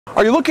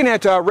Are you looking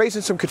at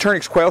raising some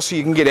Coturnix quail so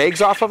you can get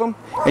eggs off of them?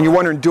 And you're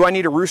wondering, do I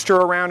need a rooster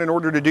around in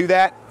order to do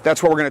that?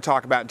 That's what we're going to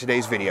talk about in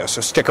today's video,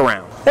 so stick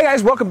around. Hey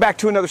guys, welcome back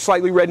to another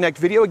Slightly Rednecked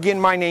video. Again,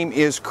 my name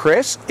is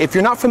Chris. If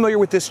you're not familiar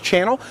with this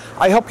channel,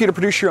 I help you to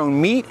produce your own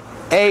meat,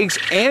 eggs,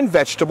 and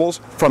vegetables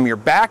from your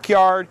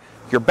backyard,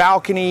 your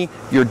balcony,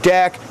 your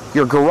deck,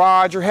 your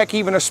garage, or heck,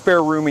 even a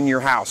spare room in your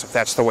house, if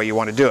that's the way you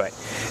want to do it.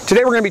 Today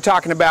we're going to be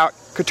talking about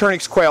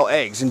Coturnix quail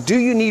eggs, and do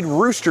you need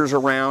roosters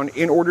around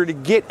in order to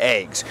get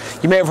eggs?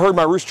 You may have heard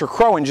my rooster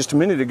crowing just a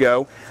minute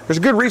ago. There's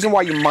a good reason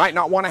why you might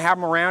not want to have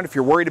them around if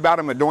you're worried about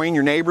them annoying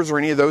your neighbors or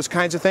any of those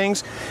kinds of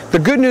things. The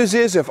good news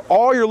is if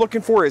all you're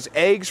looking for is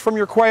eggs from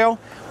your quail,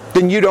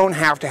 then you don't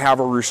have to have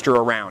a rooster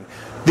around.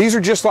 These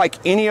are just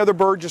like any other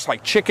bird, just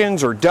like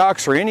chickens or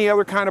ducks or any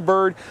other kind of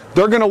bird.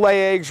 They're going to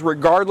lay eggs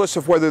regardless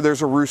of whether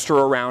there's a rooster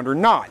around or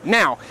not.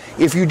 Now,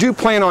 if you do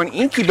plan on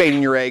incubating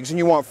your eggs and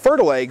you want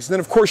fertile eggs, then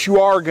of course you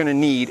are going to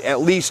need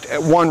at least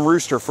one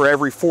rooster for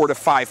every 4 to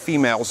 5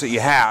 females that you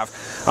have.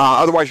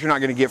 Otherwise, you're not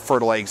going to get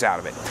fertile eggs out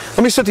of it.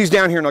 Let me set these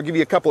down here and I'll give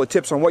you a couple of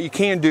tips on what you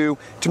can do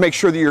to make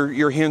sure that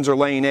your hens are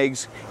laying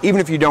eggs, even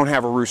if you don't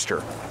have a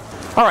rooster.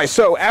 Alright,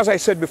 so as I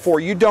said before,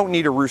 you don't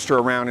need a rooster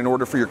around in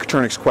order for your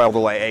Coturnix quail to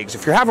lay eggs.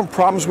 If you're having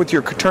problems with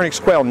your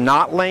Coturnix quail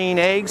not laying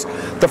eggs,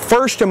 the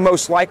first and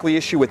most likely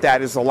issue with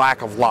that is the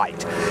lack of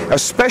light.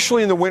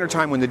 Especially in the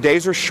wintertime when the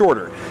days are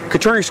shorter.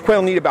 Coturnix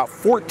quail need about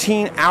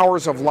 14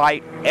 hours of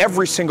light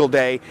every single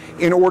day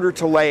in order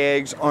to lay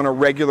eggs on a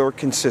regular,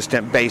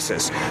 consistent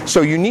basis.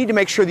 So you need to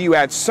make sure that you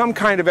add some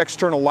kind of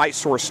external light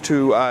source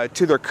to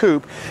their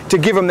coop to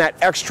give them that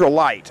extra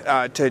light,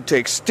 to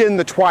extend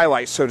the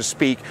twilight, so to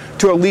speak,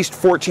 to at least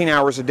 14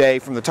 hours a day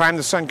from the time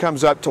the sun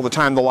comes up till the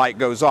time the light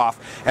goes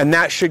off, and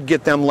that should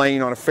get them laying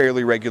on a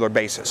fairly regular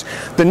basis.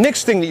 The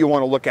next thing that you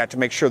want to look at to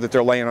make sure that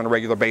they're laying on a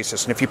regular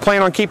basis, and if you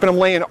plan on keeping them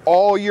laying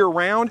all year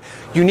round,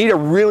 you need a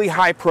really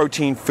high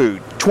protein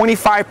food,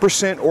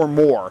 25% or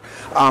more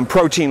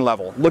protein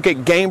level. Look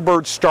at game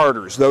bird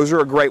starters. Those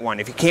are a great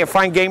one. If you can't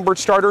find game bird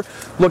starter,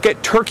 look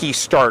at turkey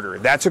starter.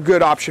 That's a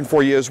good option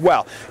for you as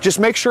well. Just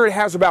make sure it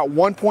has about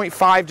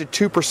 1.5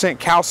 to 2%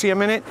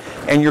 calcium in it,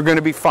 and you're going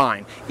to be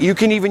fine. You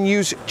can even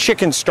use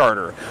chicken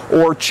starter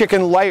or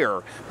chicken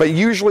layer, but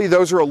usually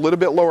those are a little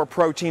bit lower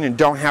protein and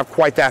don't have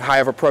quite that high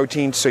of a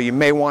protein, so you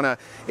may want to,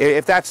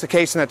 if that's the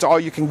case and that's all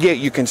you can get,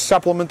 you can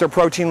supplement their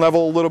protein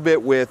level a little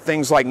bit with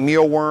things like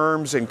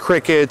mealworms and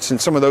crickets and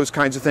some of those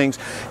kinds of things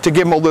to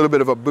give them a little bit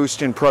of a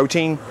boost in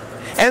protein.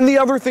 And the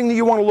other thing that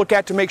you want to look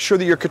at to make sure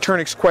that your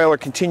Coturnix quail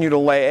continue to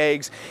lay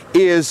eggs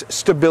is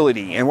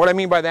stability. And what I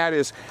mean by that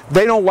is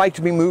they don't like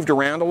to be moved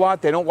around a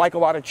lot. They don't like a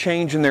lot of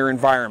change in their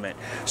environment.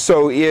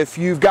 So if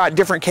you've got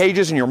different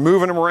cages and you're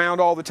moving them around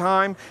all the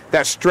time,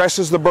 that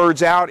stresses the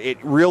birds out. It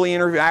really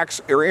interacts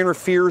or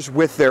interferes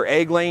with their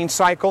egg laying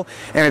cycle.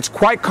 And it's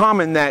quite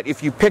common that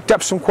if you picked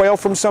up some quail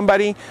from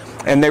somebody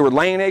and they were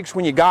laying eggs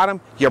when you got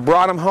them, you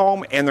brought them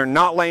home and they're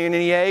not laying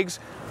any eggs.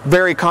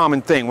 Very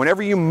common thing.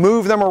 Whenever you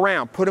move them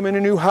around, put them in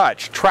a new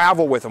hutch,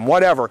 travel with them,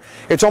 whatever,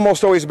 it's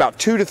almost always about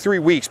 2 to 3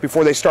 weeks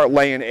before they start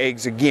laying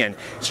eggs again.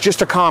 It's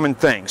just a common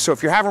thing. So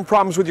if you're having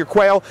problems with your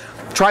quail,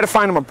 try to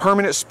find them a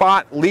permanent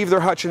spot, leave their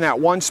hutch in that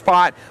one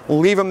spot,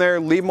 leave them there,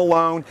 leave them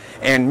alone,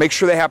 and make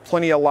sure they have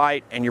plenty of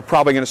light, and you're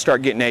probably going to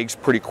start getting eggs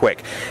pretty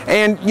quick.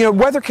 And you know,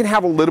 weather can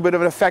have a little bit of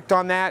an effect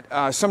on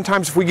that.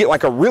 Sometimes if we get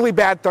like a really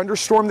bad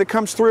thunderstorm that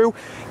comes through,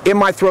 it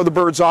might throw the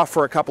birds off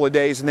for a couple of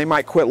days and they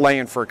might quit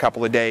laying for a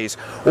couple of days.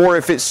 Or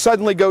if it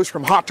suddenly goes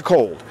from hot to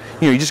cold,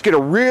 you just get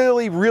a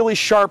really, really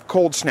sharp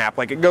cold snap,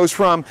 like it goes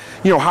from,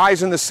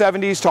 highs in the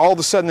 70s to all of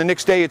a sudden the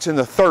next day it's in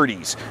the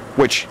 30s,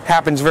 which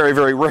happens very,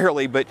 very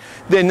rarely, but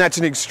then that's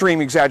an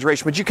extreme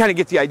exaggeration. But you kind of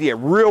get the idea.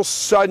 Real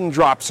sudden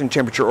drops in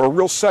temperature or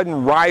real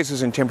sudden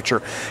rises in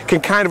temperature can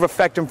kind of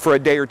affect them for a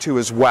day or two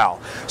as well.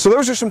 So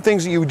those are some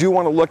things that you do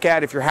want to look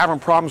at if you're having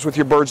problems with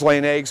your birds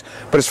laying eggs.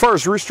 But as far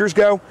as roosters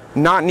go,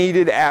 not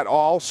needed at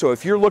all. So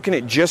if you're looking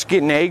at just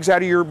getting eggs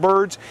out of your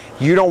birds,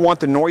 you don't want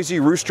the noisy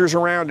roosters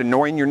around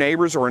annoying your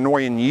neighbors or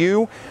annoying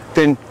you,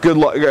 then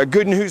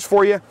good news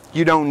for you,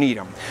 you don't need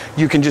them.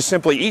 You can just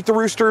simply eat the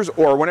roosters,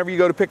 or whenever you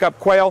go to pick up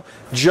quail,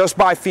 just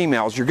buy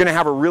females. You're going to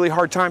have a really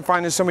hard time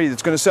finding somebody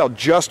that's going to sell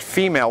just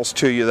females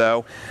to you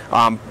though.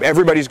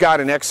 Everybody's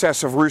got an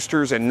excess of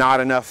roosters and not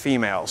enough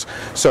females.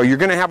 So you're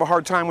going to have a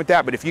hard time with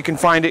that, but if you can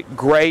find it,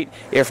 great.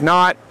 If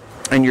not,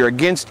 and you're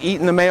against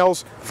eating the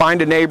males,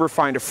 find a neighbor,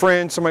 find a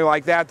friend, somebody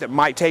like that that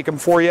might take them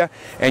for you,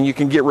 and you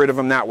can get rid of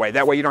them that way.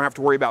 That way you don't have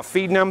to worry about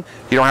feeding them,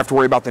 you don't have to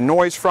worry about the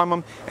noise from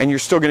them, and you're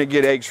still going to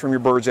get eggs from your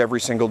birds every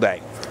single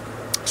day.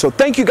 So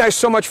thank you guys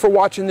so much for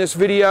watching this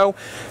video.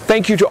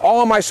 Thank you to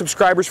all of my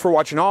subscribers for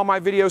watching all my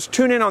videos.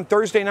 Tune in on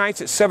Thursday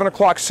nights at 7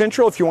 o'clock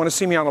Central if you want to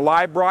see me on a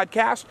live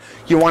broadcast.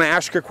 You want to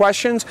ask your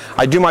questions.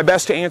 I do my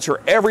best to answer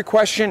every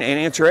question and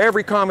answer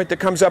every comment that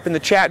comes up in the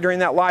chat during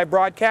that live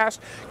broadcast.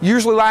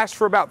 Usually lasts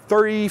for about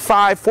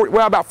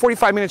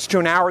 45 minutes to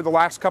an hour the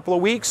last couple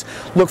of weeks.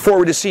 Look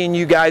forward to seeing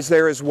you guys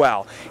there as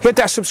well. Hit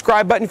that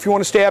subscribe button if you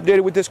want to stay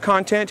updated with this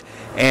content.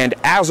 And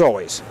as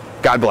always,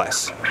 God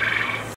bless.